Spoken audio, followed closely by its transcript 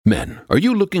Men, are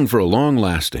you looking for a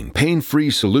long-lasting,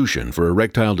 pain-free solution for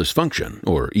erectile dysfunction,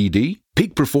 or ED?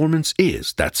 Peak Performance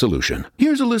is that solution.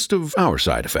 Here's a list of our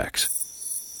side effects.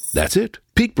 That's it.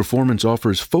 Peak Performance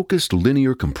offers focused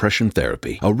linear compression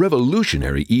therapy, a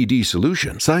revolutionary ED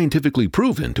solution scientifically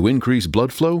proven to increase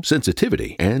blood flow,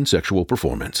 sensitivity, and sexual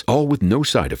performance. All with no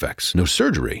side effects, no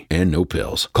surgery, and no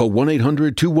pills. Call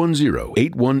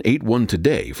 1-800-210-8181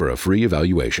 today for a free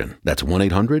evaluation. That's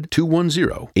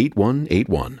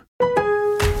 1-800-210-8181.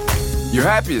 Your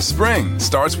happiest spring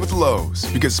starts with Lowe's,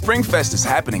 because SpringFest is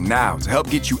happening now to help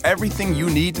get you everything you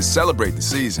need to celebrate the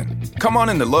season. Come on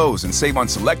into Lowe's and save on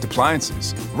select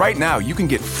appliances. Right now, you can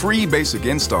get free basic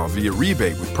install via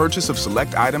rebate with purchase of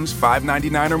select items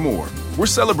 $5.99 or more. We're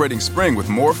celebrating spring with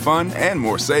more fun and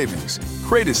more savings.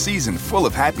 Create a season full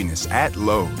of happiness at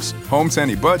Lowe's. Home to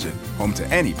any budget, home to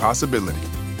any possibility.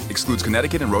 Excludes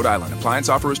Connecticut and Rhode Island. Appliance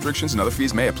offer restrictions and other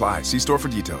fees may apply. See store for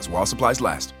details while supplies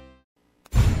last.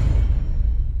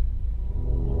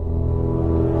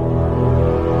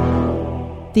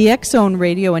 The X-Zone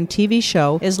radio and TV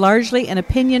show is largely an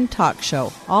opinion talk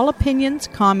show. All opinions,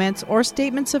 comments, or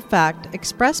statements of fact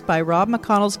expressed by Rob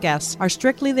McConnell's guests are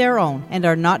strictly their own and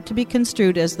are not to be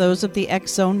construed as those of the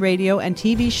X-Zone radio and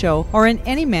TV show or in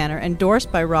any manner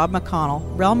endorsed by Rob McConnell,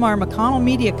 Relmar McConnell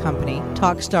Media Company,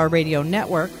 Talkstar Radio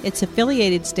Network, its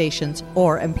affiliated stations,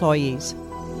 or employees.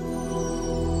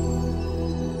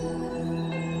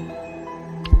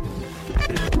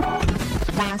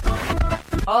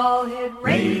 All Hit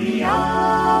Radio.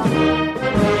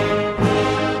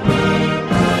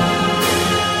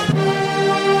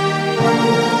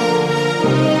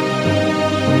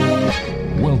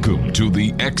 Welcome to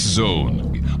the X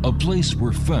Zone, a place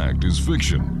where fact is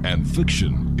fiction and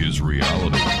fiction is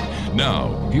reality.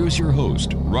 Now, here's your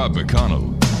host, Rob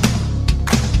McConnell.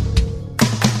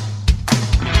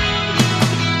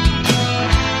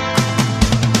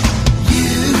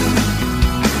 You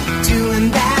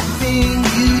doing that thing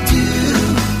you do,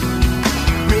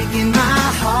 breaking my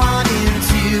heart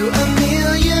into a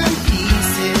million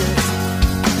pieces,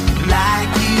 like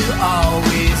you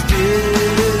always do.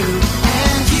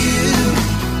 And you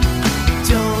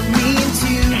don't mean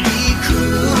to be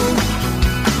cruel.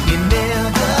 You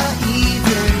never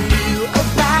even knew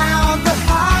about the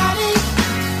heartache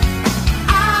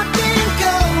I've been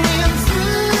going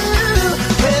through.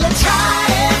 Well, I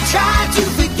try to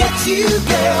forget you,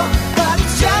 girl, but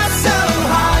it's just so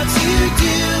hard to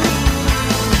do.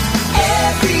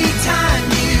 Every time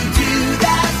you do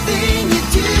that thing you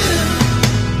do,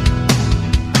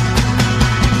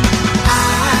 I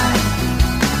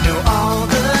know all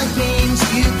the games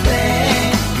you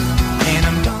play, and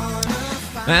I'm gonna.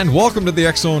 And welcome to the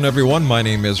X-Zone, everyone. My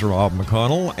name is Rob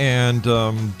McConnell, and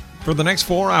for the next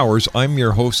 4 hours, I'm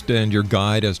your host and your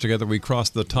guide as together we cross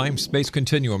the time-space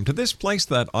continuum to this place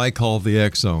that I call the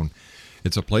X-Zone.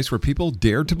 It's a place where people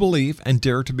dare to believe and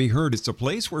dare to be heard. It's a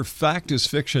place where fact is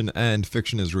fiction and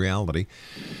fiction is reality.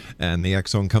 And the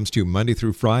X-Zone comes to you Monday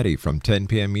through Friday from 10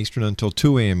 p.m. Eastern until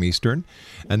 2 a.m. Eastern.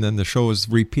 And then the show is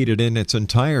repeated in its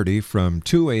entirety from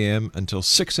 2 a.m. until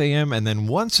 6 a.m. and then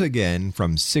once again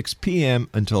from 6 p.m.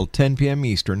 until 10 p.m.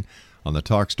 Eastern on the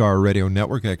Talkstar Radio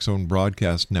Network, X-Zone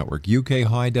Broadcast Network, UK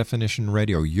High Definition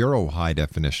Radio, Euro High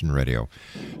Definition Radio,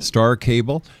 Star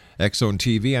Cable, X-Zone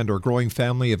TV, and our growing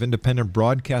family of independent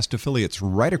broadcast affiliates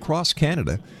right across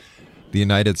Canada, the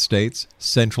United States,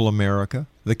 Central America,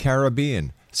 the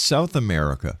Caribbean, South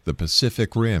America, the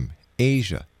Pacific Rim,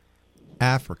 Asia,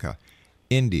 Africa,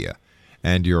 India,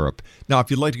 and Europe. Now, if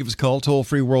you'd like to give us a call,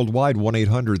 toll-free worldwide,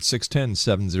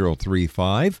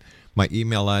 1-800-610-7035. My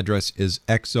email address is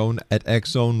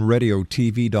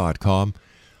xzone@xzoneradiotv.com.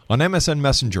 On MSN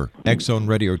Messenger,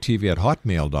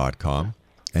 xzoneradiotv@hotmail.com.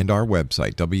 And our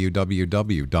website,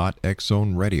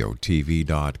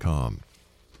 www.xzoneradiotv.com.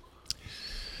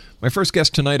 My first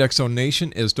guest tonight, X-Zone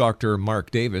Nation, is Dr.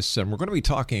 Mark Davis, and we're going to be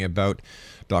talking about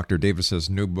Dr. Davis's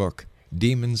new book,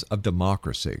 Demons of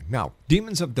Democracy. Now,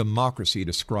 Demons of Democracy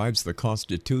describes the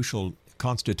constitutional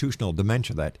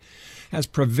dementia that has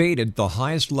pervaded the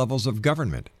highest levels of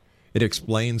government. It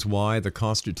explains why the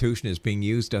Constitution is being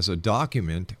used as a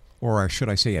document, or should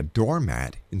I say a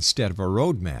doormat, instead of a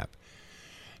roadmap.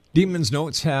 Demons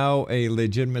notes how a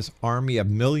legitimate army of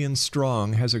millions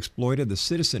strong has exploited the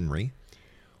citizenry,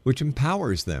 which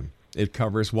empowers them. It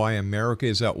covers why America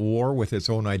is at war with its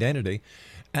own identity,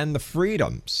 and the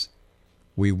freedoms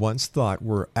we once thought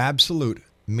were absolute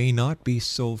may not be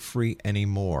so free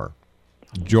anymore.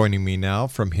 Joining me now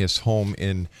from his home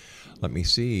in,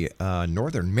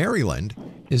 northern Maryland,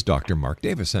 is Dr. Mark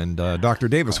Davis. And Dr.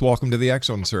 Davis, welcome to the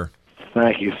X-Zone, sir.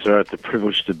 Thank you, sir. It's a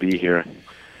privilege to be here.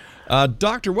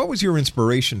 Doctor, what was your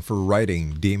inspiration for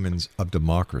writing Demons of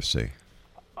Democracy?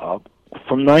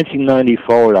 From 1990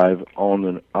 forward, I've owned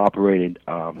and operated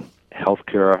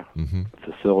healthcare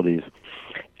facilities.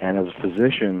 And as a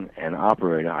physician and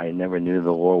operator, I never knew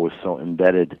the law was so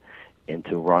embedded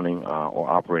into running or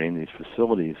operating these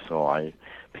facilities. So I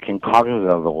became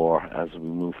cognizant of the law as we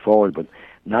move forward. But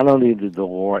not only did the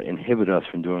law inhibit us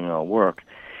from doing our work,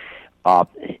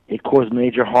 it caused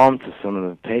major harm to some of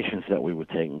the patients that we were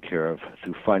taking care of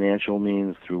through financial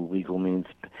means, through legal means.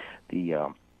 The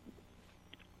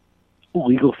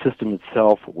legal system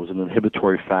itself was an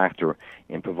inhibitory factor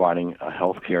in providing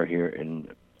health care here in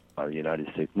the United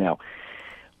States. Now,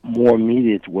 more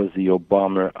immediate was the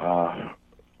Obama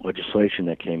legislation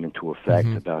that came into effect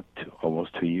about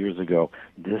almost 2 years ago.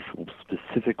 This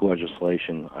specific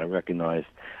legislation I recognized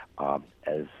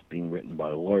as being written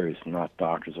by lawyers, not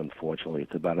doctors, unfortunately.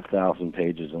 It's about 1,000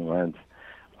 pages in length,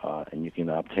 and you can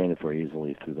obtain it very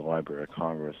easily through the Library of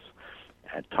Congress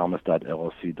at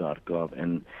thomas.lsc.gov.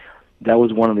 And that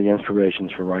was one of the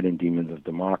inspirations for writing Demons of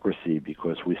Democracy,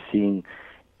 because we're seeing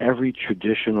every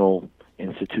traditional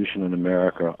institution in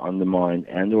America undermined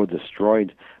and or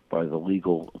destroyed by the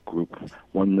legal group,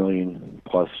 1 million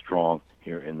plus strong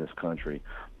here in this country.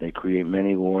 They create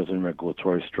many laws and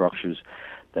regulatory structures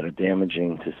that are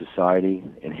damaging to society,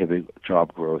 inhibit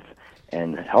job growth,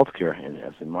 and healthcare,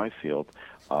 as in my field,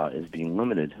 is being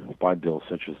limited by bills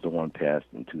such as the one passed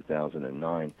in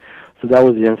 2009. So that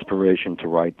was the inspiration to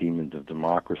write Demons of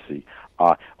Democracy.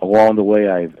 Along the way,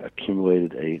 I've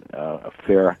accumulated a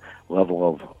fair level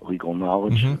of legal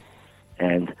knowledge,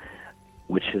 and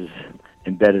which is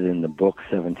embedded in the book,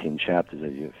 17 chapters,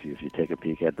 if you take a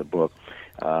peek at the book.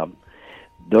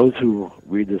 Those who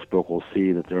read this book will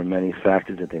see that there are many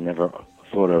factors that they never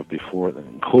thought of before,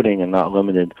 including and not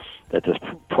limited that this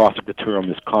prosecutorial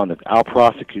misconduct. Our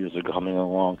prosecutors are coming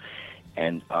along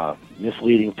and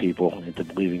misleading people into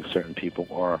believing certain people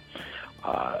are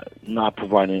not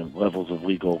providing levels of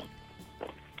legal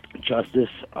justice.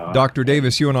 Dr.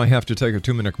 Davis, you and I have to take a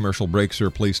 2-minute commercial break, sir.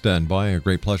 Please stand by. A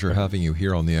great pleasure having you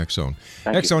here on the X-Zone.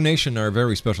 X-Zone Nation, our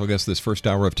very special guest this first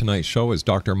hour of tonight's show is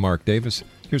Dr. Mark Davis.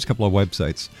 Here's a couple of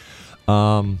websites.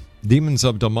 Demons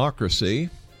of Democracy,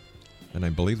 and I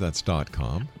believe that's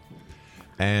 .com.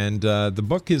 And the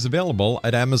book is available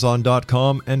at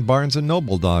Amazon.com and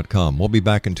BarnesandNoble.com. We'll be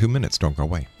back in 2 minutes. Don't go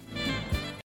away.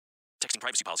 Texting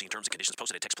privacy policy and terms and conditions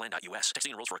posted at textplan.us.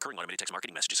 Texting enrolls for recurring automated text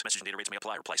marketing messages. Message and data rates may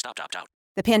apply. Reply stop to opt out.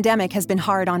 The pandemic has been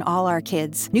hard on all our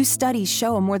kids. New studies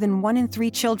show more than 1 in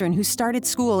 3 children who started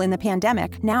school in the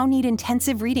pandemic now need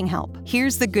intensive reading help.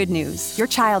 Here's the good news. Your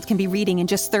child can be reading in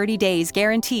just 30 days,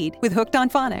 guaranteed, with Hooked on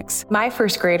Phonics. My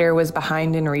first grader was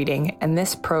behind in reading, and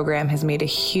this program has made a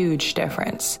huge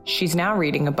difference. She's now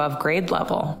reading above grade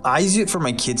level. I use it for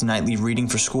my kids' nightly reading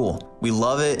for school. We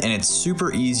love it, and it's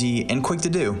super easy and quick to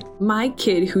do. My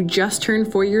kid, who just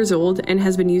turned 4 years old and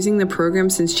has been using the program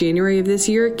since January of this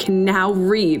year, can now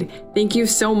read. Thank you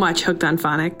so much, Hooked on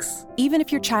Phonics. Even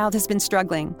if your child has been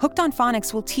struggling, Hooked on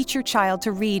Phonics will teach your child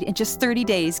to read in just 30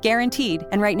 days, guaranteed.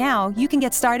 And right now, you can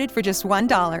get started for just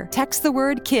 $1. Text the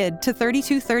word KID to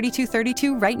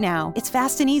 323232 right now. It's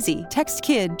fast and easy. Text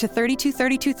KID to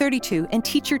 323232 and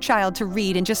teach your child to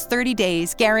read in just 30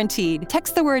 days, guaranteed.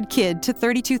 Text the word KID to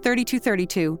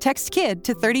 323232. Text KID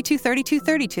to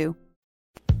 323232.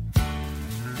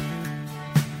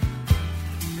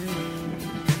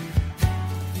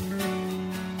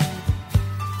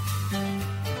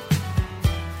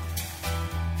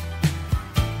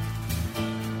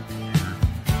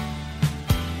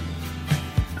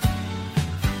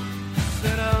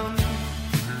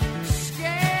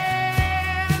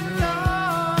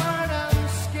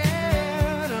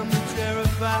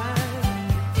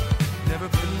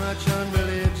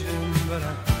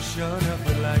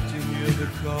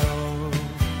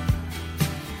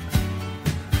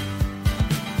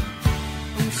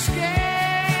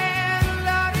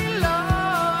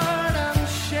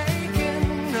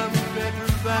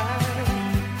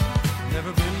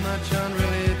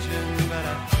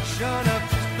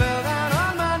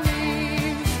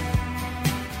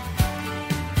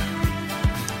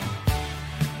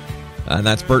 And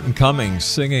that's Burton Cummings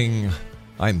singing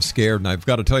I'm Scared. And I've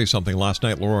got to tell you something. Last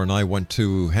night, Laura and I went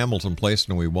to Hamilton Place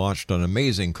and we watched an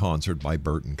amazing concert by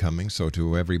Burton Cummings. So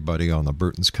to everybody on the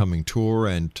Burton's Coming tour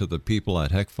and to the people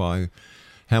at HEC-5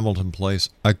 Hamilton Place,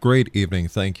 a great evening.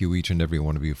 Thank you, each and every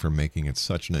one of you, for making it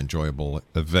such an enjoyable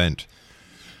event.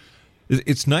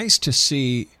 It's nice to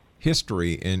see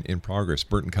history in progress.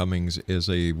 Burton Cummings is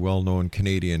a well-known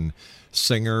Canadian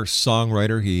singer,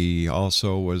 songwriter. He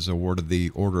also was awarded the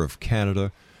Order of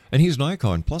Canada And he's an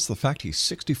icon, plus the fact he's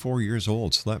 64 years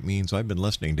old, so that means I've been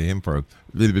listening to him for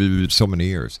so many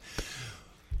years.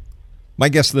 My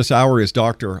guest this hour is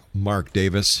Dr. Mark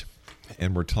Davis,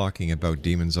 and we're talking about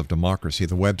Demons of Democracy.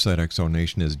 The website, X-Zone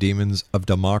Nation, is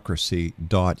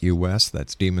demonsofdemocracy.us.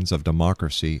 That's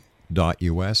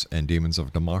demonsofdemocracy.us, and Demons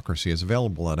of Democracy is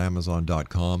available at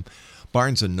Amazon.com,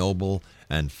 Barnes & Noble,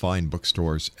 and fine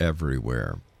bookstores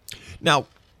everywhere. Now,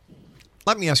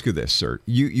 let me ask you this, sir.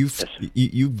 You've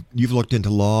looked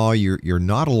into law. You're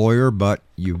not a lawyer, but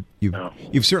you've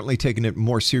certainly taken it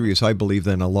more serious, I believe,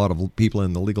 than a lot of people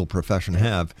in the legal profession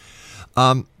have.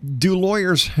 Do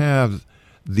lawyers have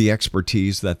the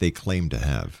expertise that they claim to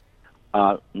have?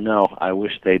 No, I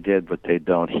wish they did, but they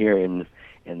don't. Here in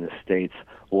the States,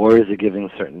 lawyers are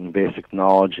given certain basic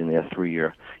knowledge in their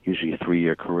usually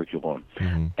three-year curriculum,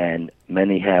 and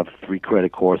many have 3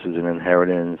 credit courses in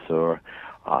inheritance or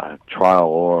trial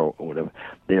or whatever.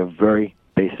 They're very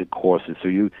basic courses. So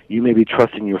you may be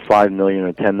trusting your $5 million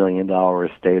or $10 million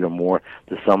estate or more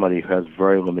to somebody who has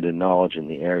very limited knowledge in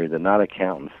the area. They're not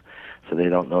accountants, so they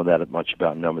don't know that much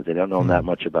about numbers. They don't know that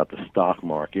much about the stock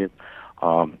market.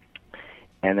 And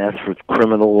as for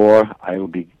criminal law, I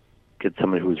would get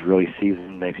somebody who's really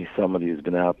seasoned, maybe somebody who's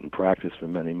been out in practice for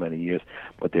many, many years,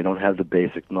 but they don't have the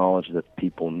basic knowledge that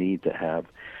people need to have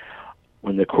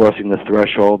when they're crossing the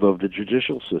threshold of the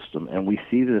judicial system. And we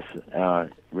see this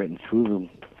written through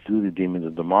the Demons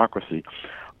of Democracy.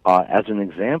 As an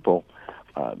example,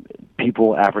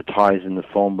 people advertise in the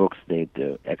phone books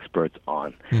they're experts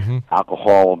on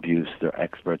alcohol abuse, they're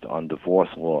experts on divorce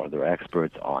law, they're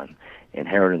experts on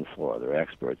inheritance law, they're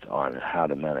experts on how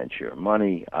to manage your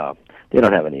money. They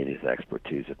don't have any of these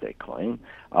expertise that they claim,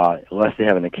 unless they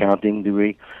have an accounting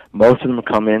degree. Most of them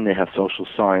come in, they have social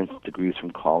science degrees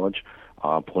from college,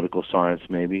 political science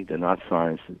maybe. They're not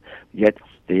science, yet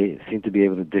they seem to be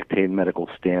able to dictate medical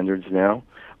standards now.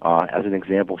 As an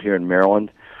example, here in Maryland,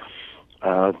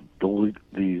 the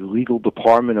legal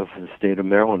department of the state of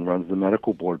Maryland runs the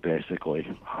medical board, basically,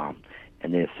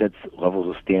 and they set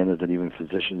levels of standards that even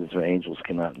physicians or angels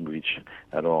cannot reach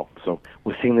at all. So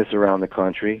we're seeing this around the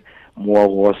country, more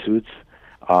lawsuits.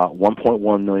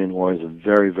 1.1 million lawyers are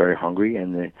very, very hungry,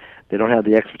 and they don't have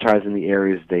the expertise in the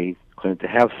areas they claim to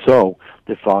have, so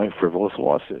they're filing frivolous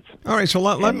lawsuits. All right, so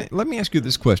let me ask you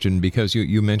this question, because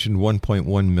you mentioned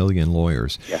 1.1 million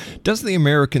lawyers. Yes. Does the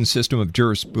American system of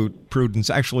jurisprudence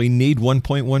actually need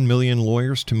 1.1 million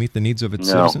lawyers to meet the needs of its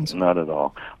citizens? No, not at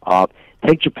all.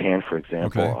 Take Japan, for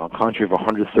example, a country of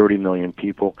 130 million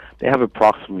people. They have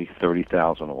approximately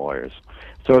 30,000 lawyers.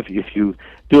 So if you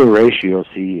do a ratio,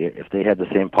 see if they had the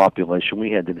same population we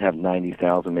had, they'd have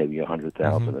 90,000, maybe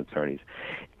 100,000 attorneys.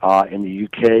 In the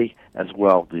UK as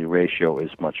well, the ratio is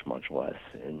much, much less,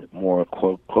 and more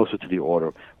closer to the order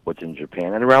of what's in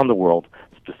Japan and around the world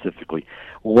specifically.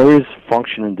 Lawyers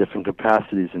function in different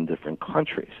capacities in different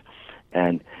countries.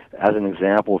 And as an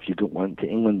example, if you went to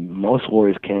England, most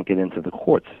lawyers can't get into the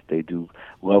courts. They do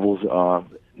levels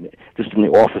just in the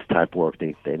office type work.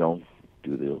 They don't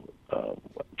do the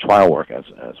trial work as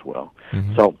well.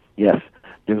 So yes,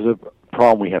 there's a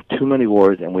problem. We have too many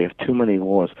lawyers and we have too many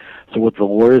laws. So what the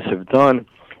lawyers have done,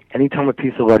 anytime a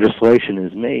piece of legislation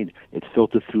is made, it's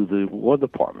filtered through the law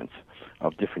departments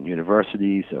of different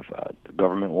universities, of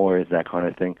government lawyers, that kind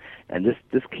of thing. And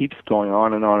this keeps going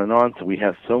on and on and on. So we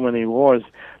have so many laws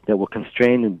that were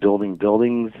constrained in building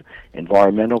buildings,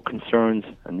 environmental concerns,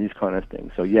 and these kind of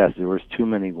things. So yes, there was too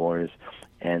many lawyers,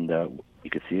 and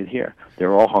you can see it here.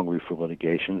 They're all hungry for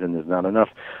litigations, and there's not enough.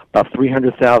 About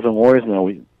 300,000 lawyers now,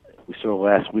 we saw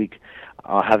last week,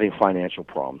 having financial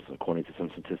problems, according to some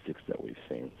statistics that we've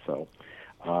seen. So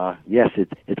yes,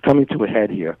 it's coming to a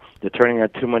head here. They're turning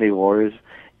out too many lawyers,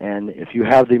 and if you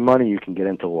have the money, you can get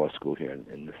into law school here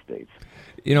in the States.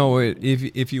 You know,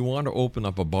 if you want to open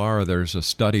up a bar, there's a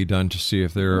study done to see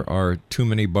if there are too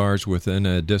many bars within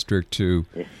a district to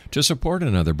support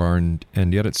another bar,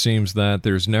 and yet it seems that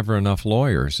there's never enough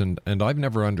lawyers, and I've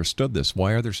never understood this.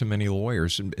 Why are there so many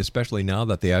lawyers, especially now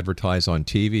that they advertise on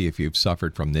TV, if you've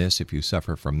suffered from this, if you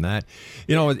suffer from that?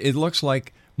 You know, it looks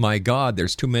like, my God,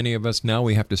 there's too many of us, now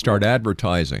we have to start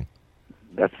advertising.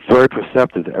 That's very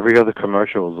perceptive. Every other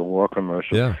commercial is a law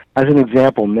commercial. Yeah. As an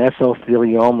example,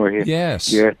 mesothelioma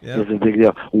here is a big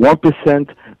deal.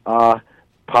 1%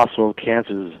 possible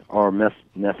cancers are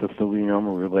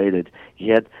mesothelioma related.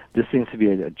 Yet this seems to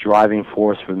be a driving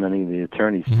force for many of the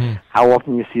attorneys. How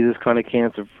often do you see this kind of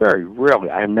cancer? Very rarely.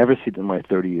 I have never seen it in my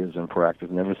 30 years in practice.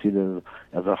 Never seen it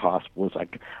as a hospitalist.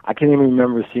 I can't even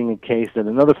remember seeing a case that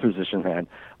another physician had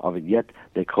of it. Yet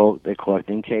they're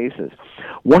collecting cases.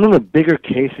 One of the bigger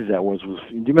cases that was do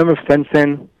you remember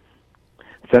fen-phen?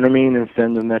 phentermine and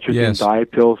phendimetrazine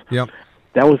diet pills. Yep.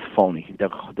 That was phony.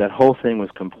 That whole thing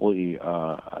was completely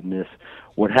a miss.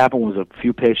 What happened was a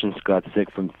few patients got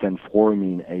sick from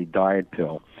fenfluramine, a diet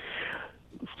pill.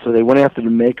 So they went after the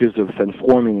makers of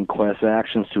fenfluramine in class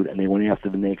action suit, and they went after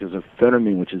the makers of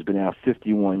phentermine, which has been out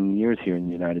 51 years here in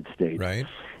the United States. Right.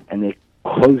 And they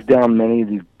closed down many of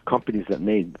the companies that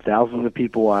made thousands of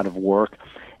people out of work.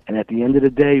 And at the end of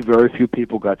the day, very few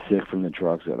people got sick from the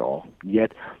drugs at all.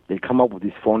 Yet they come up with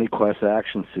these phony class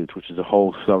action suits, which is a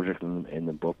whole subject in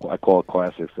the book. I call it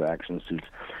class action suits.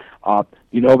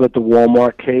 You know that the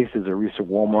Walmart case is a recent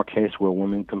Walmart case where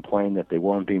women complained that they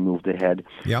weren't being moved ahead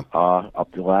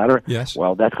up the ladder. Yes.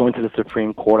 Well, that's going to the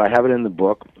Supreme Court. I have it in the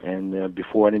book, and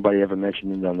before anybody ever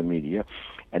mentioned it on the media.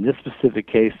 And this specific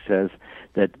case says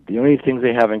that the only things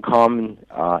they have in common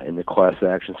in the class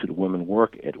action suit, women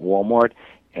work at Walmart,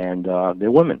 and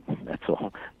they're women. That's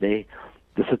all. The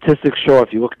statistics show,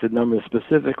 if you look at the numbers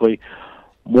specifically,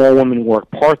 more women work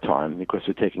part-time because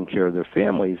they're taking care of their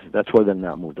families. That's why they're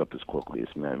not moved up as quickly as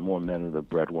men. More men are the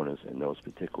breadwinners in those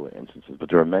particular instances. But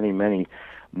there are many, many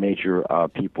major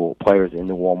players in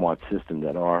the Walmart system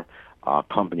that are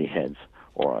company heads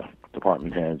or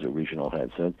department heads or regional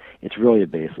heads. So it's really a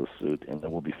baseless suit, and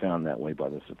it will be found that way by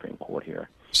the Supreme Court here.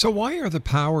 So why are the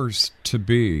powers to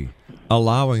be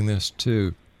allowing this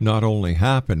to not only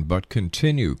happen, but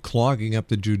continue clogging up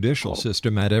the judicial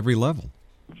system at every level?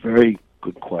 Very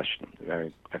good question.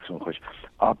 Very excellent question.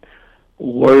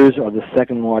 Lawyers are the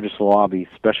second largest lobby,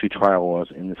 especially trial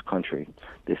lawyers, in this country.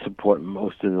 They support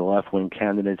most of the left-wing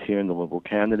candidates here and the liberal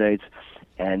candidates.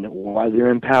 And while they're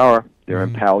in power, they're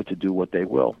empowered to do what they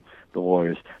will, the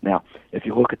lawyers. Now, if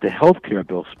you look at the health care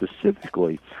bill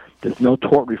specifically, there's no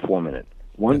tort reform in it.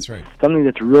 That's right. Something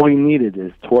that's really needed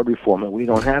is tort reform, and we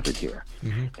don't have it here.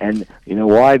 Mm-hmm. And you know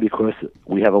why? Because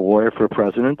we have a lawyer for a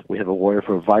president, we have a lawyer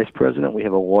for a vice president, we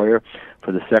have a lawyer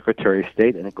for the Secretary of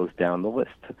State, and it goes down the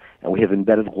list. And we have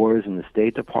embedded lawyers in the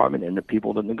State Department and the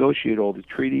people that negotiate all the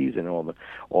treaties and all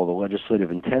the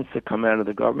legislative intents that come out of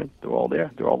the government. They're all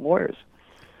there. They're all lawyers.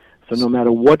 So no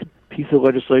matter what piece of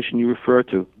legislation you refer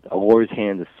to, a lawyer's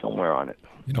hand is somewhere on it.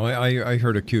 You know, I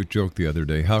heard a cute joke the other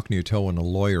day. How can you tell when a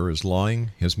lawyer is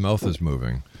lying? His mouth is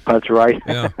moving. That's right.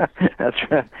 Yeah.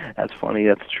 That's funny.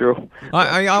 That's true.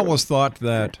 I always thought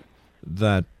that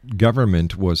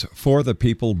government was for the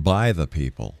people, by the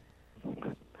people.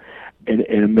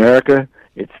 In America,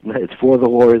 it's for the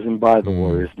lawyers and by the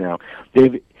lawyers now.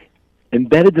 They've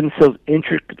embedded themselves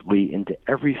intricately into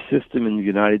every system in the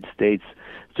United States,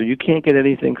 so you can't get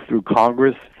anything through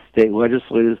Congress, state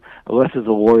legislators, unless there's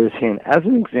a lawyer's hand. As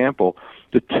an example,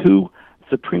 the two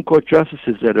Supreme Court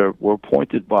justices that were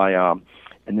appointed by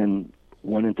and then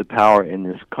went into power in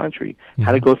this country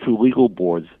had to go through legal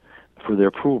boards for their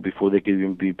approval before they could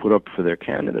even be put up for their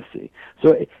candidacy.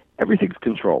 So everything's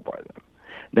controlled by them.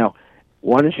 Now,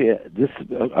 why don't you?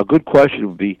 A good question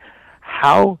would be,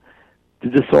 how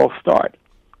did this all start?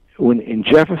 When in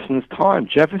Jefferson's time,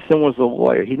 Jefferson was a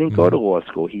lawyer. He didn't go to law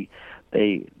school.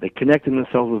 They connected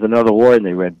themselves with another lawyer, and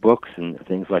they read books and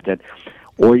things like that.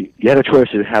 Or you had a choice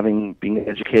of being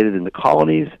educated in the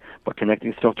colonies, but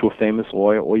connecting yourself to a famous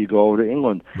lawyer, or you go over to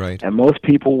England. Right. And most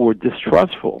people were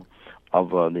distrustful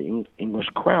of the English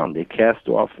crown. They cast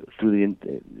off, through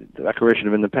the Declaration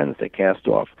of Independence, they cast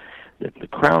off the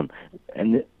crown.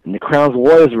 And the crown's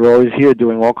lawyers were always here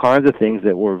doing all kinds of things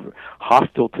that were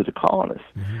hostile to the colonists.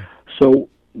 Mm-hmm. So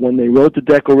when they wrote the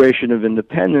Declaration of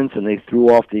Independence and they threw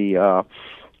off the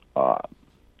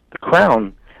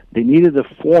crown, they needed a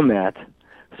format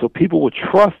so people would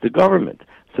trust the government.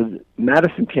 So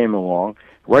Madison came along,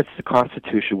 writes the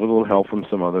Constitution with a little help from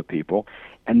some other people,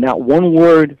 and not one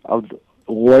word of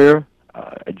lawyer,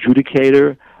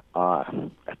 adjudicator,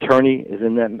 attorney is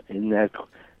in that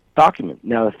document.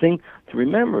 Now, the thing to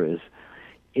remember is,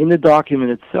 in the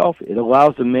document itself, it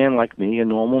allows a man like me, a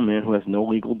normal man who has no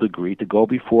legal degree, to go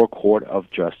before a court of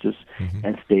justice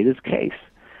and state his case.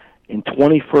 In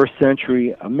 21st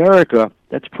century America,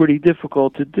 that's pretty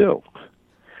difficult to do.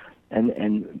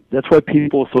 And that's why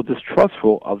people are so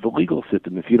distrustful of the legal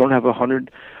system. If you don't have $100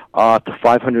 to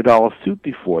 $500 suit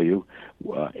before you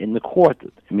in the court,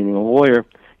 meaning a lawyer,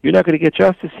 you're not going to get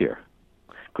justice here.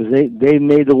 Because they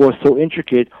made the law so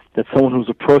intricate that someone who's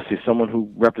a pro se, someone who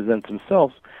represents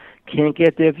themselves, can't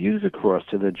get their views across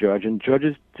to the judge, and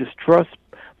judges distrust,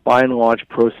 by and large,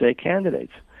 pro se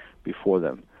candidates before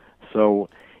them. So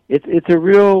it's a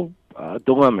real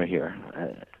dilemma here,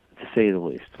 to say the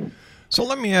least. So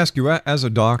let me ask you, as a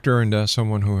doctor and as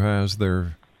someone who has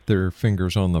their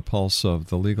fingers on the pulse of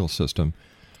the legal system,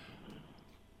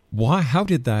 how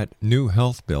did that new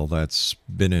health bill that's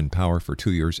been in power for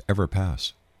 2 years ever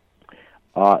pass?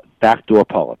 backdoor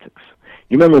politics.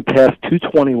 You remember it passed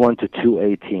 221 to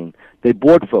 218. They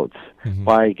bought votes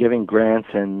by giving grants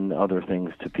and other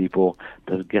things to people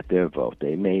to get their vote.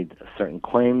 They made certain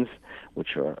claims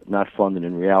which are not funded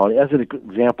in reality. As an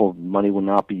example, money will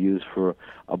not be used for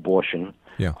abortion.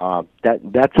 Yeah.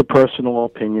 That's a personal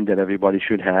opinion that everybody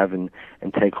should have and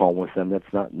take home with them.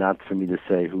 That's not for me to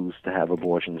say who's to have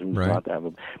abortions and who's not to have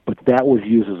them. But that was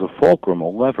used as a fulcrum, a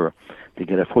lever, to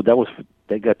get a vote.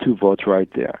 They got 2 votes right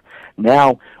there.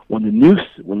 Now, when the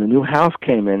new House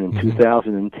came in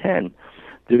 2010,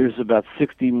 there's about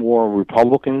 60 more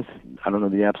Republicans. I don't know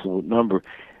the absolute number.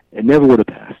 It never would have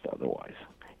passed otherwise.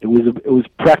 It was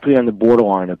practically on the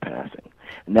borderline of passing.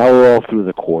 And now we're all through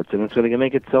the courts, and it's going to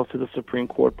make itself to the Supreme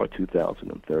Court by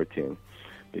 2013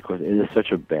 because it is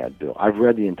such a bad bill. I've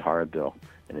read the entire bill,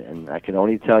 and I can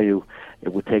only tell you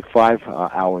it would take 5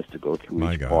 hours to go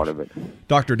through each part of it.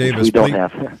 Dr. Davis,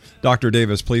 Dr.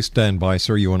 Davis, please stand by,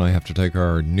 sir. You and I have to take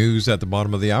our news at the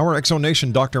bottom of the hour.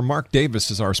 Exonation, Dr. Mark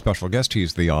Davis is our special guest.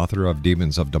 He's the author of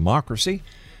Demons of Democracy.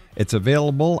 It's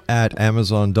available at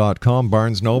Amazon.com,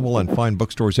 Barnes Noble, and fine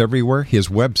bookstores everywhere. His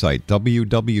website,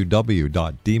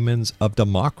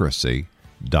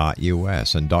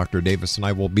 www.demonsofdemocracy.us. And Dr. Davis and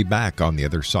I will be back on the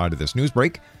other side of this news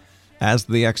break as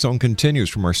the X Zone continues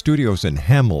from our studios in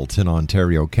Hamilton,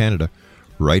 Ontario, Canada,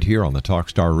 right here on the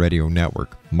Talkstar Radio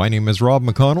Network. My name is Rob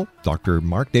McConnell. Dr.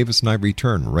 Mark Davis and I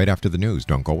return right after the news.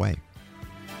 Don't go away.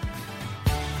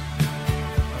 I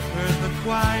heard the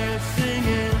choir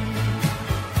singing.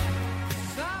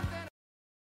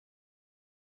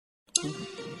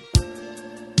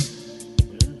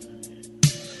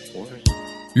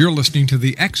 You're listening to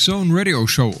the X Zone Radio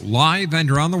Show, live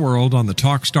and around the world on the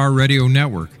Talkstar Radio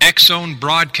Network, X Zone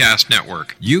Broadcast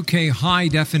Network, UK High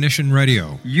Definition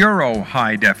Radio, Euro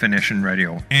High Definition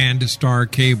Radio, and Star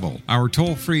Cable. Our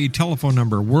toll-free telephone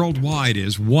number worldwide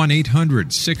is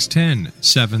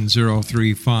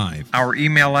 1-800-610-7035. Our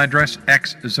email address,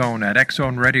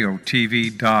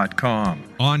 xzone@xzoneradiotv.com.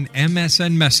 On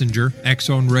MSN Messenger,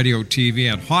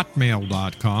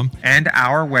 xzoneradiotv@hotmail.com, and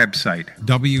our website,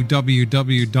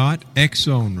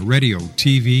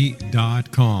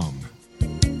 www.xzoneradiotv.com.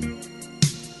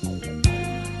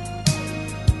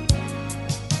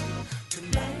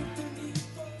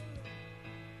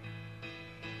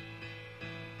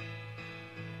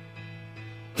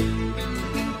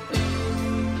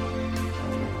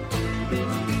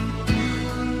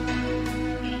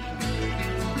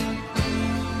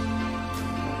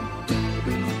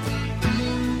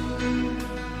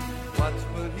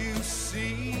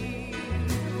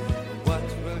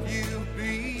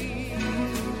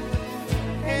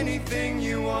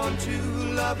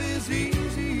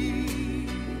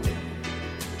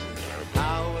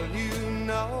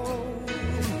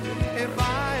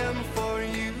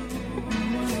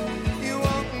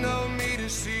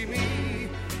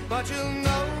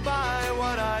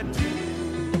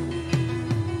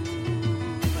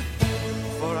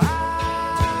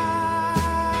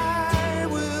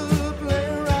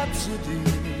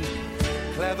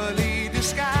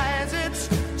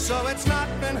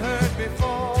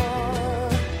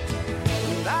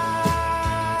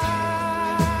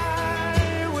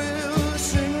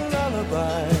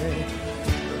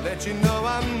 You know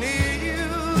I'm near you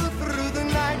through the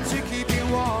night to keep you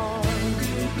warm.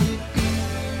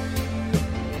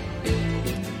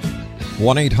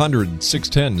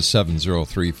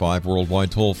 1-800-610-7035,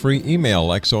 worldwide toll-free. Email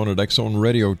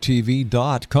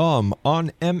xzone@xzoneradiotv.com,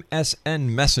 on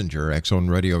MSN Messenger,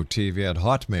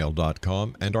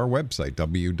 xzoneradiotv@hotmail.com, and our website,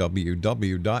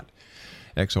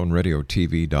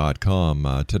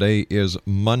 www.xzoneradiotv.com. Today is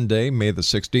Monday, May the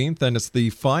 16th, and it's the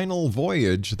final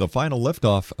voyage, the final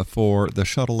liftoff for the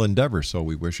Shuttle Endeavour. So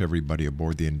we wish everybody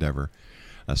aboard the Endeavour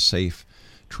a safe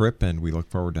trip, and we look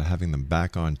forward to having them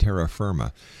back on terra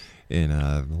firma in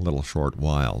a little short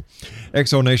while.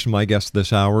 Exonation, my guest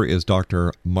this hour is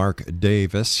Dr. Mark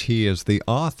Davis. He is the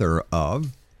author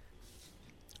of,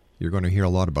 you're going to hear a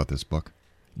lot about this book,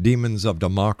 Demons of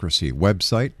Democracy.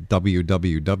 Website,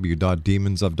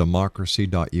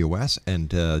 www.demonsofdemocracy.us,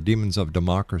 and Demons of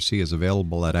Democracy is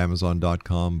available at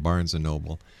Amazon.com, Barnes &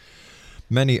 Noble,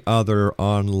 many other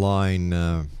online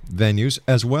venues,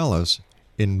 as well as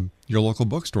in your local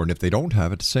bookstore. And if they don't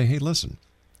have it, say, hey, listen,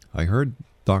 I heard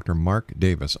Dr. Mark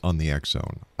Davis on the X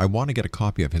Zone. I want to get a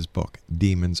copy of his book,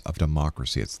 Demons of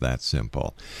Democracy. It's that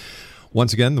simple.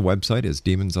 Once again, the website is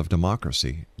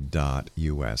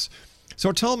demonsofdemocracy.us.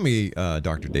 So tell me,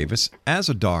 Dr. Davis, as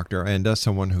a doctor and as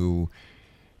someone who,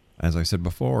 as I said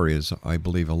before, is, I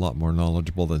believe, a lot more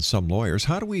knowledgeable than some lawyers,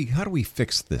 how do we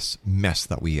fix this mess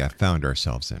that we found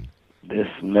ourselves in? This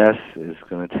mess is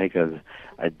going to take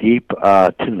a deep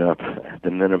tune-up at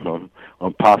the minimum,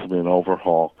 or possibly an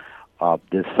overhaul.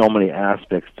 There's so many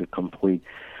aspects to complete.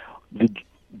 The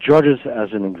judges,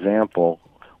 as an example,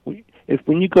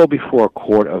 when you go before a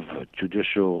court of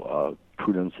judicial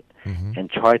prudence and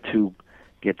try to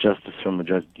get justice from a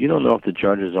judge, you don't know if the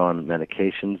judge is on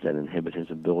medications that inhibit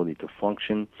his ability to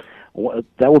function.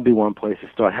 That would be one place to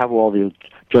start. Have all the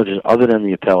judges, other than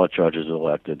the appellate judges,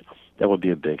 elected. That would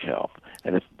be a big help.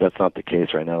 And that's not the case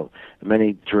right now. In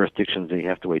many jurisdictions, you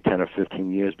have to wait 10 or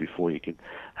 15 years before you could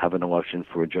have an election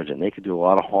for a judge, and they could do a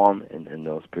lot of harm in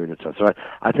those periods of time. So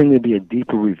I think there'd be a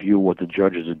deeper review of what the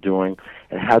judges are doing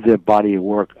and have their body of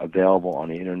work available on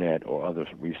the Internet or other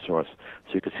resource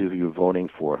so you can see who you're voting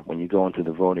for. When you go into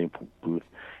the voting booth,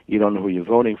 you don't know who you're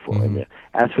voting for. And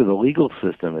as for the legal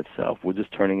system itself, we're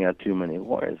just turning out too many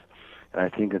lawyers. And I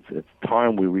think it's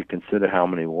time we reconsider how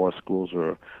many law schools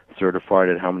are certified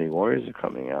and how many lawyers are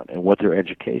coming out and what their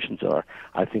educations are.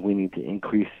 I think we need to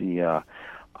increase the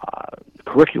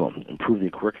curriculum, improve the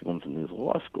curriculums in these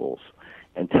law schools,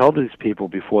 and tell these people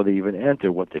before they even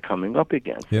enter what they're coming up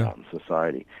against out in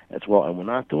society as well. And we're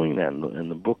not doing that,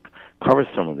 and the book covers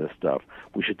some of this stuff.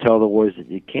 We should tell the lawyers that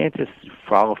you can't just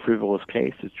file frivolous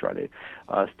cases, try to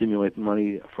stimulate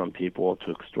money from people,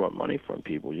 to extort money from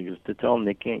people. You just to tell them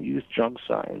they can't use junk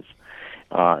science.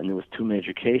 And there was 2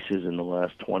 major cases in the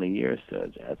last 20 years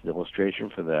as an illustration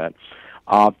for that.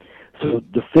 So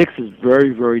the fix is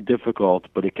very, very difficult,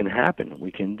 but it can happen.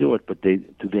 We can do it, but do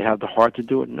they have the heart to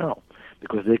do it? No,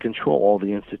 because they control all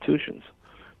the institutions,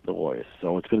 the lawyers.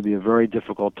 So it's going to be a very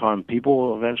difficult time. People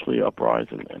will eventually uprise,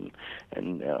 and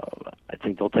I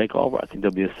think they'll take over. I think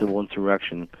there'll be a civil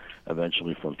insurrection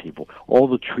eventually from people. All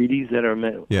the treaties that are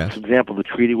met, for example, the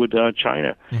treaty with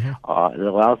China, it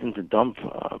allows them to dump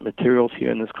materials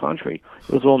here in this country.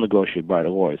 It was all negotiated by the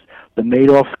lawyers. The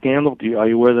Madoff scandal, are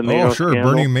you aware of the Madoff scandal? Oh, sure,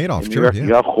 Bernie Madoff, sure.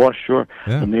 Yeah, of course, sure.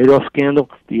 Yeah. The Madoff scandal,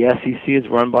 the SEC is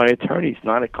run by attorneys,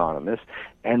 not economists,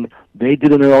 and they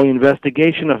did an early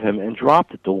investigation of him and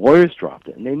dropped it. The lawyers dropped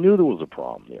it, and they knew there was a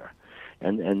problem there.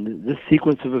 And this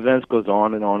sequence of events goes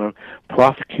on and on. And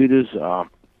prosecutors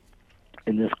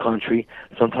in this country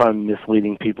sometimes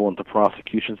misleading people into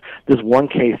prosecutions. There's one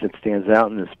case that stands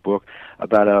out in this book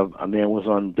about a man was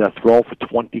on death row for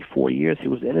 24 years. He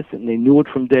was innocent, and they knew it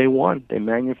from day one. They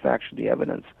manufactured the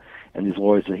evidence. And these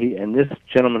lawyers, and this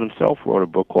gentleman himself wrote a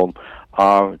book called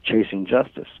Chasing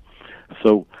Justice.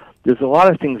 So there's a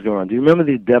lot of things going on. Do you remember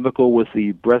the debacle with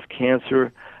the breast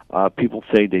cancer? People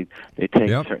say they take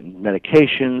certain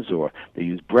medications or they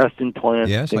use breast implants.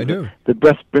 Yes, I do. The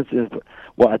breast implants.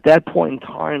 Well, at that point in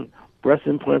time, breast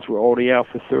implants were already out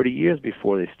for 30 years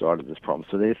before they started this problem.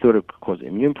 So they thought it could cause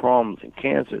immune problems and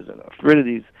cancers and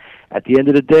arthritis. At the end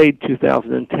of the day,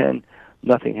 2010,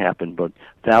 nothing happened, but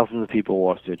thousands of people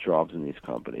lost their jobs in these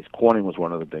companies. Corning was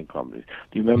one of the big companies.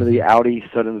 Do you remember the Audi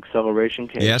sudden acceleration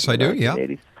case? Yes, I do, yeah.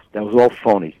 That was all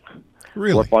phony.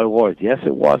 Really? Worked by lawyers. Yes,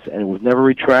 it was, and it was never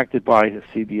retracted by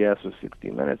CBS or 60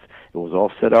 Minutes. It was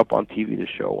all set up on TV to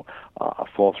show a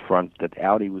false front that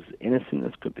Audi was innocent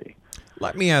as could be.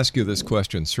 Let me ask you this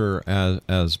question, sir,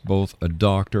 as both a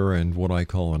doctor and what I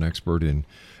call an expert in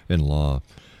law.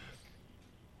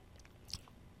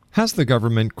 Has the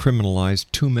government criminalized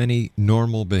too many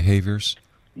normal behaviors?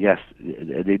 Yes,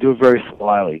 they do it very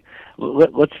slyly.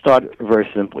 Let's start very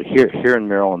simply. Here in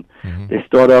Maryland, they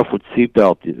start off with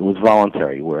seatbelt. It was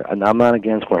voluntary. And I'm not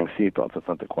against wearing seatbelts. That's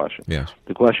not the question. Yes.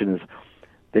 The question is,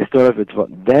 they start off.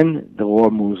 Then the law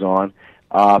moves on.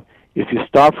 If you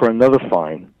stop for another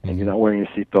fine and you're not wearing your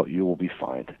seatbelt, you will be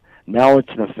fined. Now it's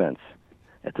an offense.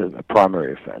 It's a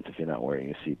primary offense if you're not wearing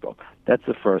your seatbelt. That's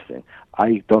the first thing.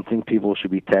 I don't think people should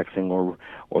be texting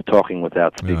or talking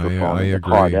without speakerphone in the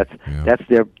car. That's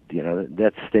their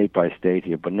that's state by state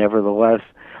here. But nevertheless,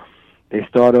 they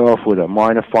start off with a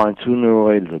minor fine. Sooner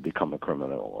or later, it'll become a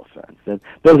criminal offense. And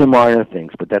those are minor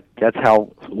things, but that's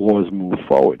how laws move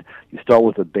forward. You start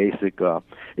with a basic.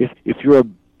 If you're a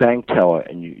bank teller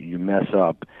and you mess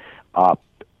up,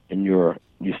 and you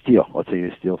steal. Let's say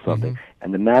you steal something,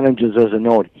 and the manager doesn't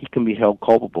know it. He can be held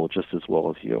culpable just as well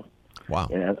as you. Wow!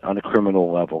 On a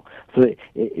criminal level, so it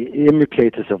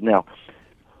implicates itself. Now,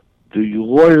 do you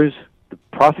lawyers, the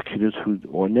prosecutors who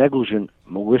are negligent,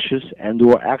 malicious,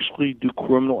 and/or actually do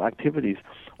criminal activities,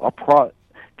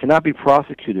 cannot be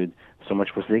prosecuted so much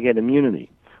because they get immunity.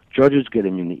 Judges get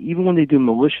immunity, even when they do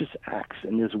malicious acts.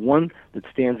 And there's one that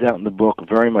stands out in the book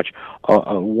very much.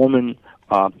 A woman.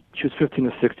 She was 15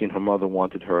 or 16. Her mother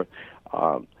wanted her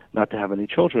not to have any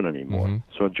children anymore.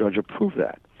 So a judge approved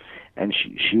that. And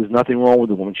she was nothing wrong with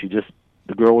the woman. She just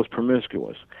the girl was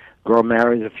promiscuous. Girl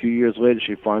marries a few years later.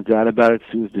 She finds out about it,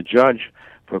 sues the judge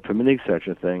for permitting such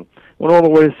a thing. Went all the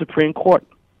way to the Supreme Court.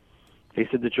 They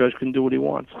said the judge can do what he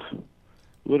wants.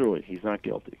 Literally, he's not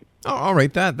guilty. Oh, all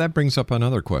right, that brings up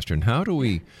another question. How do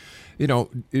we,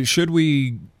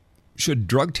 should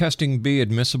drug testing be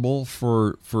admissible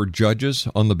for judges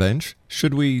on the bench?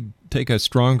 Should we take a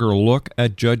stronger look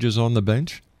at judges on the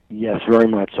bench? Yes, very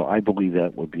much so. I believe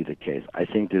that would be the case. I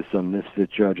think there's some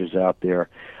misfit judges out there.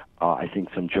 I think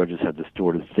some judges have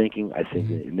distorted thinking. I think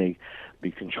it may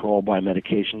be controlled by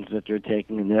medications that they're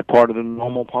taking, and they're part of the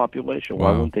normal population. Wow.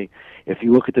 Why wouldn't they? If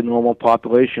you look at the normal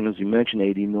population, as you mentioned,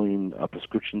 80 million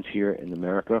prescriptions here in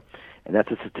America, and that's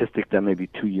a statistic that may be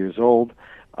 2 years old.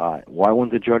 Why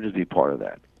wouldn't the judges be part of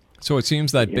that? So it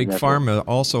seems that Big Pharma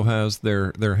also has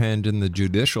their hand in the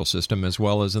judicial system as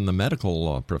well as in the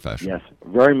medical profession. Yes,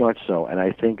 very much so. And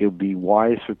I think it would be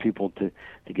wise for people to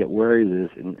get wary of this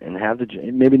and have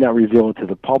maybe not reveal it to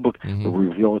the public, but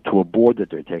reveal it to a board that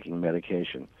they're taking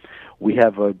medication. We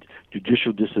have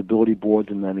judicial disability boards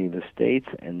in many of the states,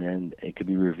 and then it could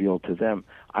be revealed to them.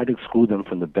 I'd exclude them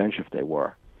from the bench if they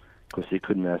were, because they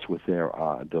couldn't mess with their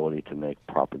ability to make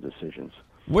proper decisions.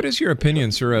 What is your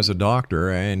opinion, sir, as a doctor,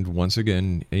 and once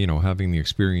again, having the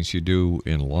experience you do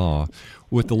in law,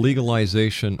 with the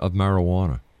legalization of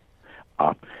marijuana?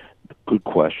 Good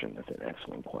question. That's an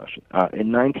excellent question.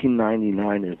 In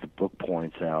 1999, as the book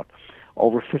points out,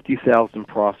 over 50,000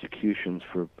 prosecutions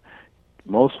for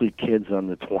mostly kids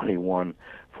under 21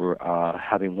 for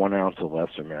having 1 ounce or less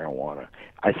of marijuana.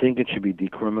 I think it should be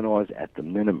decriminalized at the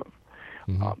minimum.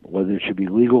 Whether it should be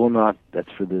legal or not,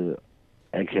 that's for the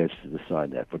eggheads to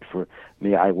decide that. But for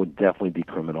me, I would definitely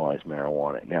decriminalize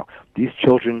marijuana. Now, these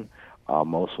children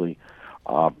mostly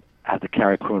have to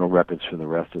carry criminal records for the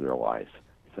rest of their lives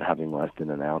for having less than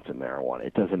 1 ounce of marijuana.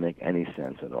 It doesn't make any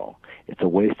sense at all. It's a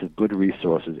waste of good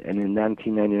resources. And in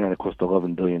 1999, it cost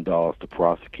 $11 billion to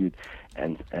prosecute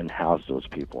and house those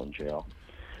people in jail.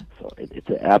 So it's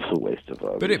an absolute waste of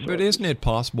resources. But isn't it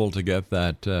possible to get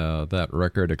that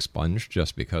record expunged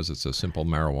just because it's a simple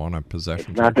marijuana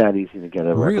possession? It's not that easy to get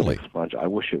a Really? record expunged. I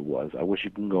wish it was. I wish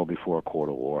you can go before a court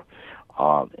of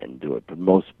law and do it. But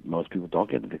most people don't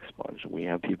get it expunged. We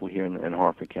have people here in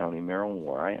Harford County, Maryland,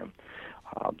 where I am.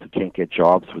 They can't get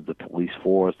jobs with the police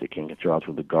force. They can't get jobs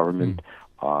with the government.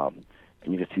 And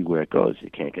you can see where it goes.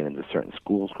 You can't get into certain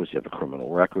schools because you have a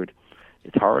criminal record.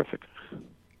 It's horrific.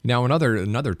 Now,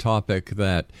 another topic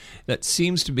that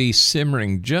seems to be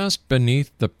simmering just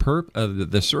beneath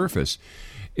the surface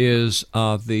is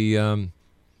the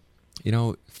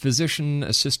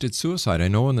physician-assisted suicide. I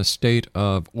know in the state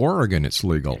of Oregon it's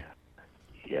legal.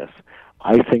 Yes.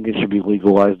 I think it should be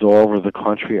legalized all over the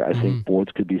country. I think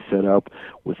boards could be set up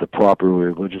with the proper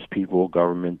religious people,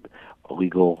 government,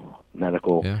 legal,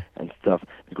 medical, and stuff,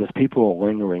 because people are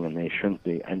lingering and they shouldn't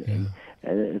be. And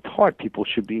it's hard. People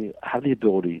should have the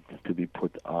ability to be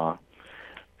put out.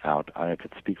 I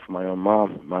could speak for my own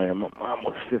mom. My mom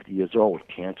was 50 years old with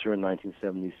cancer in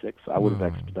 1976. I would have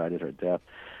expedited her death.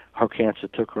 Her cancer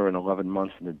took her in 11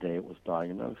 months from the day it was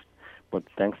diagnosed. But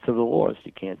thanks to the laws,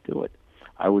 you can't do it.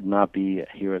 I would not be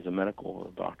here as a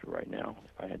medical doctor right now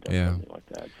if I had done something like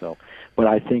that. So, but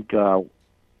I think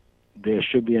there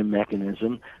should be a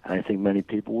mechanism, and I think many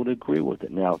people would agree with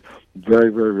it. Now,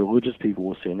 very, very religious people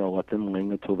will say, no, let them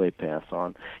linger until they pass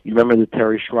on. You remember the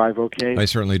Terry Shriver case? I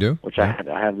certainly do. Which I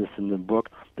have this in the book.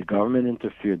 The government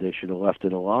interfered. They should have left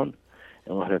it alone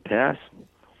and let her pass.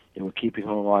 They were keeping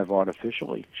her alive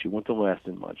artificially. She wouldn't have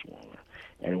lasted much longer.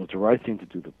 And it was the right thing to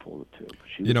do to pull the tube.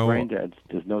 She was brain dead.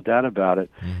 There's no doubt about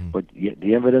it. But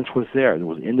the evidence was there. There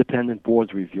was independent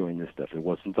boards reviewing this stuff. It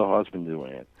wasn't the husband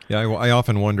doing it. Yeah, I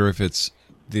often wonder if it's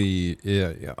the.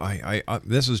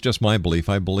 This is just my belief.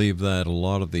 I believe that a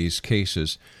lot of these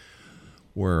cases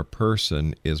where a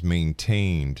person is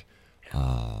maintained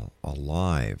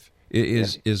alive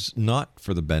is not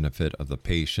for the benefit of the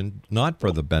patient, not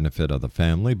for the benefit of the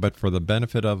family, but for the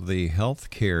benefit of the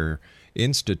healthcare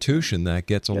institution that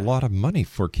gets a lot of money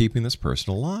for keeping this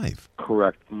person alive.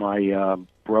 Correct. My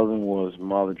brother-in-law's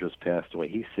mother just passed away.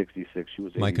 He's 66. She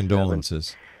was 87. My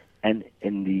condolences. And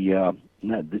in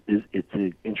it's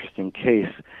an interesting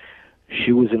case.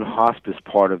 She was in hospice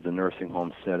part of the nursing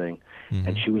home setting,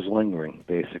 and she was lingering,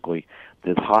 basically.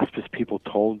 The hospice people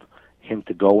told him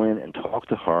to go in and talk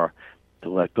to her to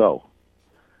let go.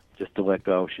 Just to let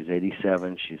go. She's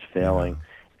 87. She's failing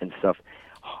and stuff.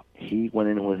 He went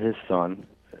in with his son,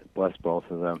 bless both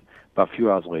of them. About a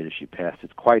few hours later, she passed.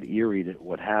 It's quite eerie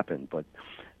what happened, but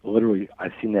literally,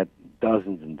 I've seen that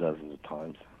dozens and dozens of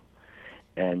times.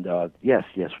 And yes,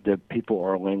 the people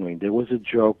are lingering. There was a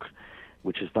joke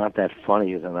which is not that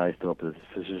funny as I thought, but the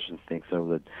physicians think so,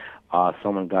 that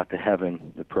someone got to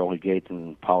heaven, the pearly gates,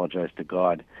 and apologized to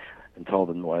God and told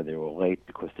them why they were late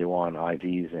because they were on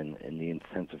IVs and the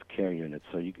intensive care unit.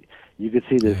 So you could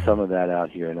see there's some of that out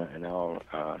here in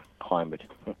our climate.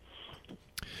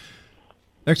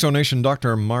 Exonation,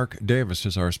 Dr. Mark Davis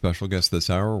is our special guest this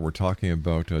hour. We're talking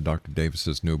about Dr.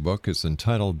 Davis's new book. It's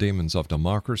entitled Demons of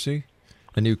Democracy,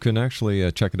 and you can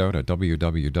actually check it out at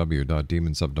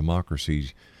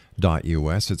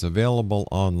www.demonsofdemocracy.us. It's available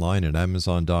online at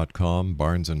Amazon.com,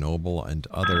 Barnes & Noble, and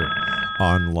other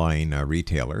online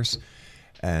retailers.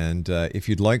 And if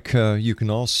you'd like, you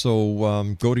can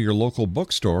also go to your local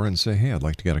bookstore and say, hey, I'd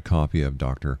like to get a copy of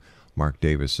Dr. Mark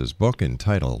Davis's book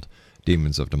entitled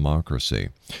Demons of Democracy.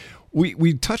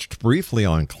 We touched briefly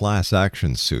on class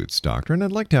action suits, Doctor, and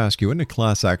I'd like to ask you, in a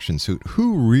class action suit,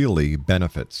 who really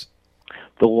benefits?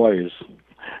 The lawyers.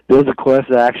 There's a class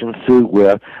action suit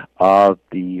where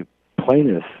the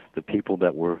plaintiffs, the people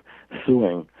that were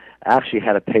suing, actually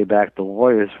had to pay back the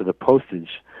lawyers for the postage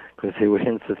because they were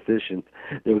insufficient.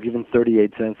 They were given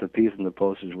 38 cents a piece and the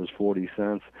postage was 40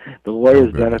 cents. The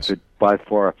lawyers benefit by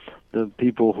far. The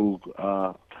people who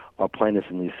are plaintiffs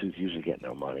in these suits usually get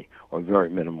no money or very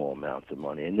minimal amounts of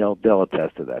money, and they'll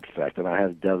attest to that fact. And I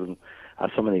have so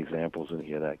many examples in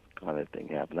here that kind of thing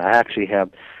happened. I actually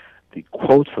have the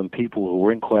quotes from people who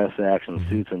were in class action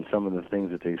suits, and some of the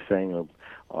things that they're saying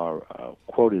are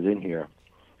quoted in here,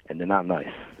 and they're not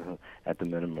nice at the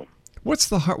minimum. What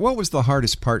was the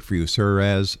hardest part for you, sir,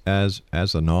 as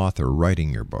an author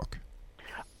writing your book?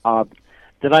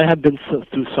 That I have been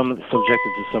subjected to some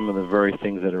of the very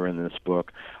things that are in this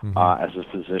book as a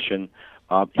physician.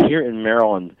 Here in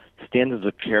Maryland, standards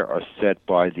of care are set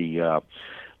by the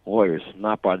lawyers,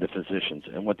 not by the physicians.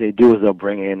 And what they do is they'll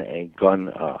bring in a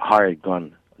hired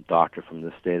gun doctor from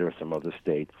this state or some other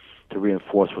state to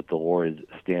reinforce what the lawyer's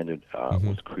standard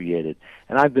was created.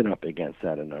 And I've been up against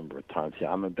that a number of times.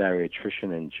 Yeah, I'm a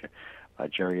bariatrician and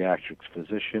geriatrics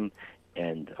physician,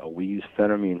 and we use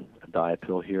phentermine diet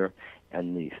pill here,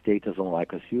 and the state doesn't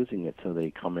like us using it, so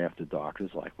they come after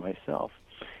doctors like myself.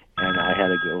 And I had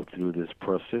to go through this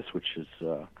process, which is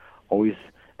always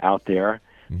out there,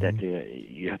 that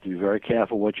you have to be very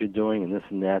careful what you're doing and this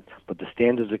and that. But the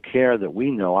standards of care that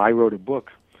we know, I wrote a book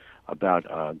about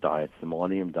diets, the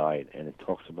Millennium Diet, and it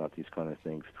talks about these kind of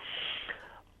things.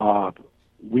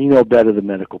 We know better the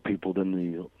medical people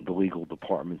than the legal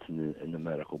departments and the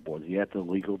medical boards. Yet the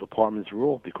legal departments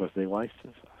rule because they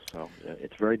license us. So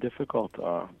it's very difficult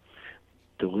to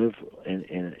live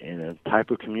in a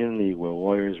type of community where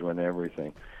lawyers run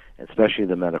everything, especially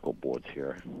the medical boards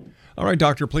here. All right,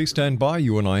 Doctor, please stand by.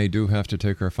 You and I do have to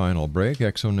take our final break.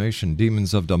 Exonation,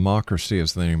 Demons of Democracy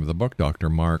is the name of the book. Dr.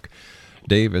 Mark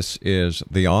Davis is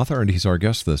the author, and he's our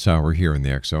guest this hour here in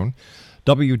the X Zone.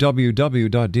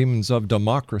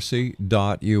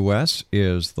 www.demonsofdemocracy.us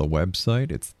is the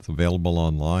website. It's available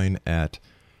online at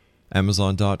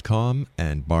Amazon.com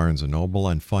and Barnes & Noble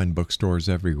and fine bookstores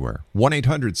everywhere.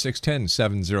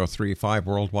 1-800-610-7035,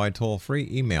 worldwide toll-free.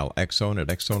 Email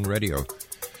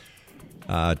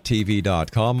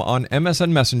xzone@xzoneradiotv.com. On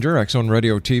MSN Messenger,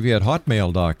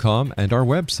 xzoneradiotv@hotmail.com, and our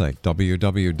website,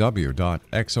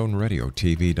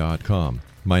 www.xzoneradiotv.com.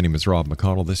 My name is Rob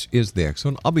McConnell. This is the X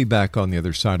Zone. I'll be back on the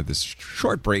other side of this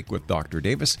short break with Dr.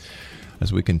 Davis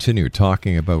as we continue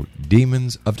talking about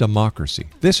Demons of Democracy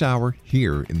this hour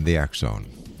here in the X Zone.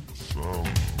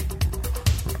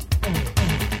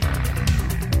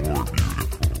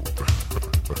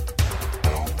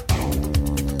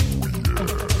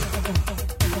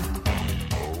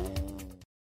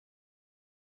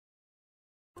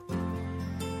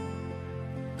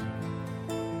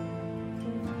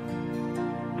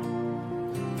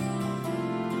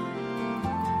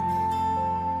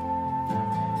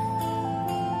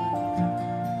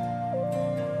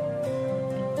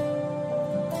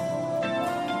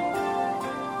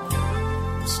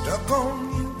 Stuck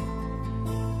on you.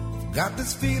 Got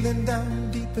this feeling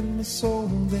down deep in my soul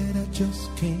that I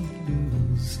just can't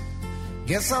lose.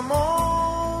 Guess I'm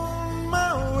on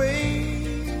my way.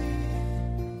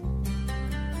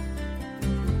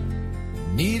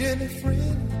 Needed a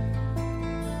friend,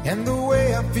 and the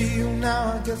way I feel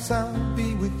now, I guess I'll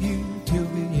be with you till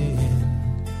the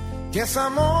end. Guess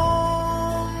I'm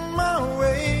on my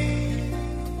way.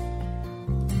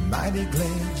 Mighty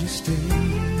glad you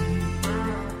stayed.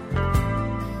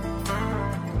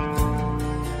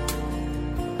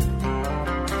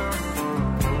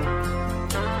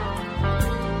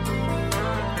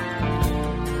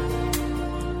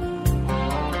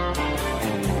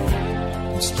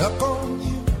 Stuck on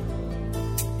you,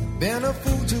 been a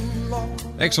fool too long.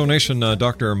 Exonation,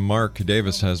 Dr. Mark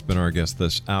Davis has been our guest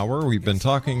this hour. We've been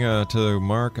talking to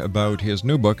Mark about his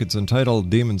new book. It's entitled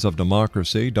Demons of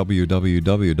Democracy,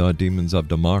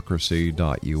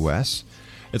 www.demonsofdemocracy.us.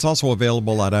 It's also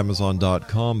available at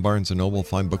Amazon.com, Barnes & Noble,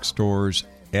 fine bookstores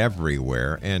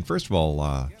everywhere. And first of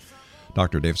all,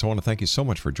 Dr. Davis, I want to thank you so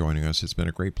much for joining us. It's been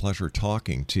a great pleasure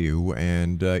talking to you.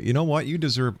 And you know what? You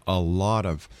deserve a lot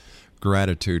of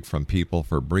gratitude from people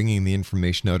for bringing the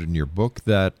information out in your book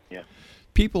that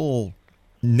people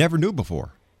never knew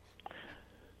before.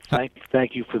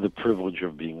 Thank you for the privilege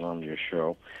of being on your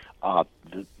show.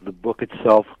 The book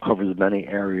itself covers many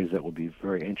areas that will be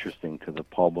very interesting to the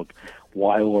public.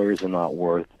 Why lawyers are not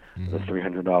worth the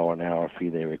 $300 an hour fee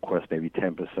they request, maybe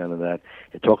 10% of that.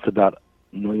 It talks about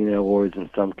millionaire lawyers, in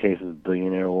some cases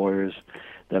billionaire lawyers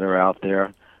that are out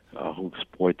there who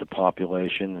exploit the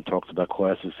population. It talks about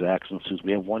classes action suits.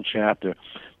 We have one chapter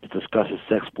that discusses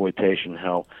sexploitation,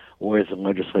 how lawyers and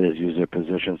legislators use their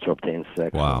positions to obtain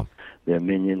sex from their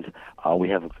minions. We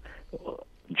have a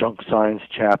junk science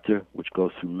chapter, which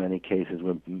goes through many cases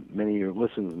where many of your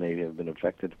listeners may have been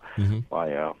affected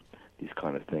by these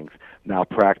kind of things.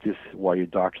 Malpractice, why your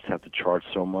doctors have to charge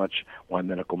so much, why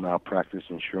medical malpractice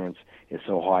insurance is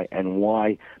so high, and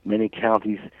why many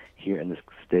counties here in the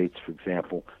States, for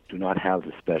example, do not have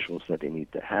the specialists that they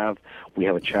need to have. We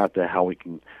have a chapter how we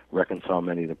can reconcile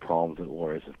many of the problems that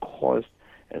lawyers have caused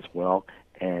as well.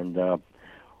 And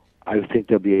I think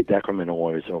there'll be a decrement in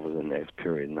lawyers over the next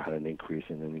period, not an increase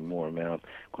in any more amount,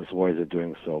 because lawyers are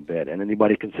doing so bad. And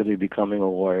anybody considering becoming a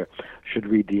lawyer should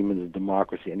read Demons of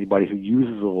Democracy. Anybody who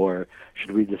uses a lawyer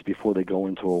should read this before they go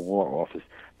into a law office.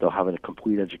 They'll have a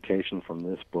complete education from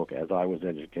this book, as I was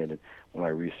educated when I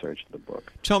researched the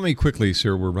book. Tell me quickly,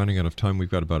 sir, we're running out of time.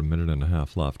 We've got about a minute and a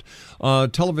half left.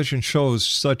 Television shows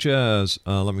such as,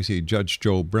 Judge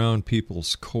Joe Brown,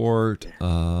 People's Court,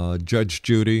 Judge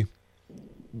Judy.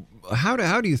 How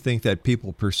do you think that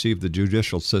people perceive the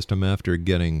judicial system after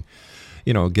getting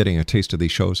a taste of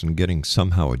these shows and getting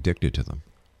somehow addicted to them?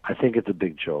 I think it's a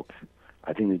big joke.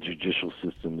 I think the judicial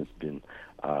system has been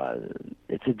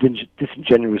it's a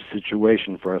disingenuous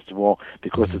situation, first of all,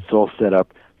 because it's all set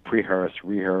up, rehearsed,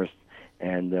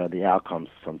 and the outcomes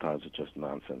sometimes are just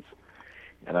nonsense.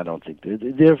 And I don't think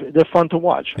they're fun to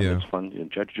watch. I mean, it's fun.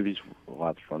 Judge Judy's a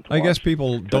lot of fun to watch. I guess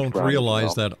people don't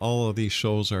realize that all of these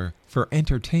shows are for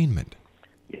entertainment.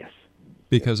 Yes.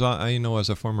 Because I know, as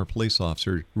a former police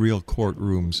officer, real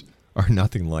courtrooms are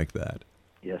nothing like that.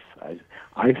 Yes,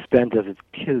 I spent as a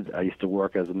kid. I used to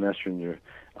work as a messenger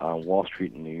on Wall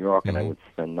Street in New York, and I would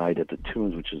spend night at the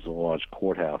Tombs, which is a large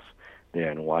courthouse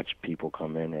there, and watch people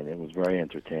come in, and it was very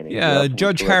entertaining. Yeah,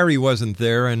 Judge Harry wasn't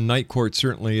there, and Night Court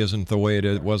certainly isn't the way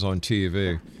it was on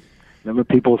TV. Remember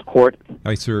People's Court?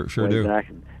 I sure do. It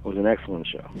was an excellent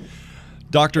show.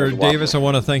 Dr. Davis, I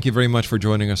want to thank you very much for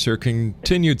joining us, sir.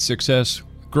 Continued success.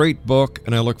 Great book,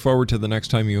 and I look forward to the next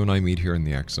time you and I meet here in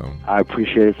the X Zone. I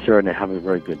appreciate it, sir, and have a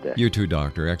very good day. You too,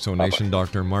 Doctor. Exonation,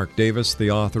 Dr. Mark Davis,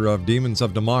 the author of Demons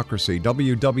of Democracy,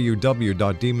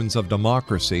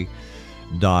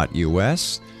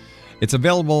 www.demonsofdemocracy.us. It's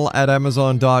available at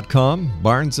Amazon.com,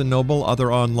 Barnes & Noble,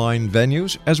 other online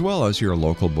venues, as well as your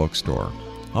local bookstore.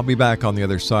 I'll be back on the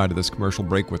other side of this commercial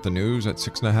break with the news at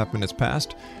 6.5 minutes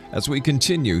past as we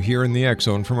continue here in the X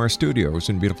Zone from our studios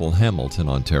in beautiful Hamilton,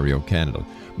 Ontario, Canada.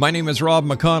 My name is Rob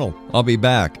McConnell. I'll be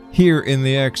back here in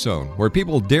the X Zone, where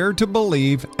people dare to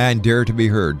believe and dare to be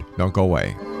heard. Don't go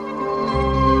away.